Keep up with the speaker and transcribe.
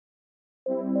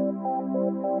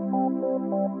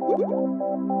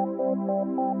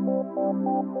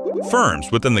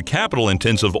Firms within the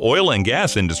capital-intensive oil and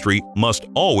gas industry must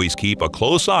always keep a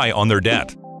close eye on their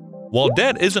debt. While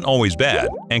debt isn't always bad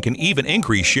and can even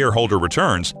increase shareholder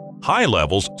returns, high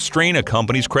levels strain a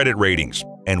company's credit ratings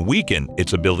and weaken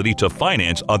its ability to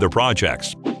finance other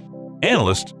projects.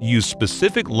 Analysts use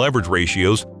specific leverage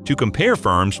ratios to compare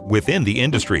firms within the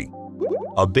industry.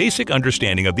 A basic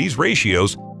understanding of these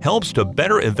ratios helps to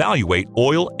better evaluate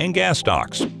oil and gas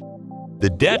stocks. The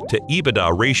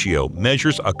debt-to-EBITDA ratio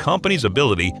measures a company's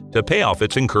ability to pay off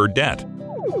its incurred debt.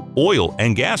 Oil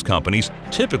and gas companies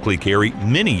typically carry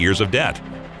many years of debt,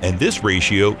 and this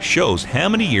ratio shows how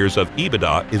many years of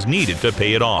EBITDA is needed to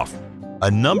pay it off. A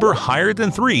number higher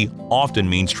than 3 often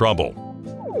means trouble.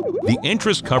 The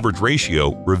interest coverage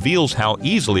ratio reveals how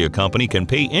easily a company can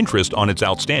pay interest on its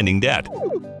outstanding debt.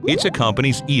 It's a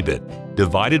company's EBIT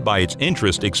divided by its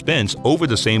interest expense over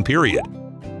the same period.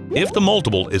 If the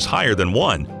multiple is higher than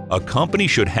 1, a company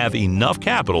should have enough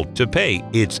capital to pay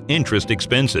its interest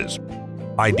expenses.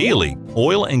 Ideally,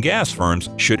 oil and gas firms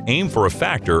should aim for a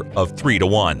factor of 3 to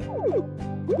 1.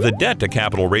 The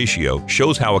debt-to-capital ratio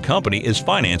shows how a company is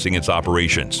financing its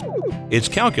operations. It's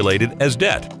calculated as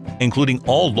debt, including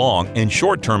all long and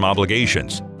short-term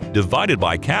obligations, divided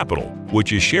by capital,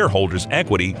 which is shareholders'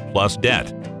 equity plus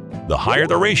debt. The higher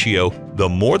the ratio, the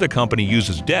more the company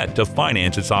uses debt to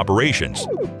finance its operations,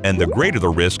 and the greater the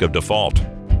risk of default.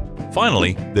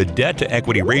 Finally, the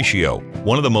debt-to-equity ratio,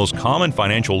 one of the most common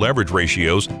financial leverage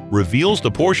ratios, reveals the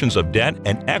portions of debt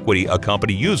and equity a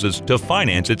company uses to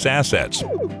finance its assets.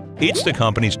 It's the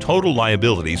company's total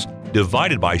liabilities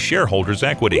divided by shareholders'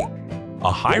 equity.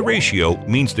 A high ratio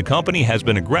means the company has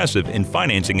been aggressive in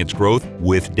financing its growth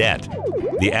with debt.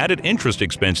 The added interest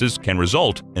expenses can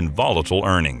result in volatile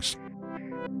earnings.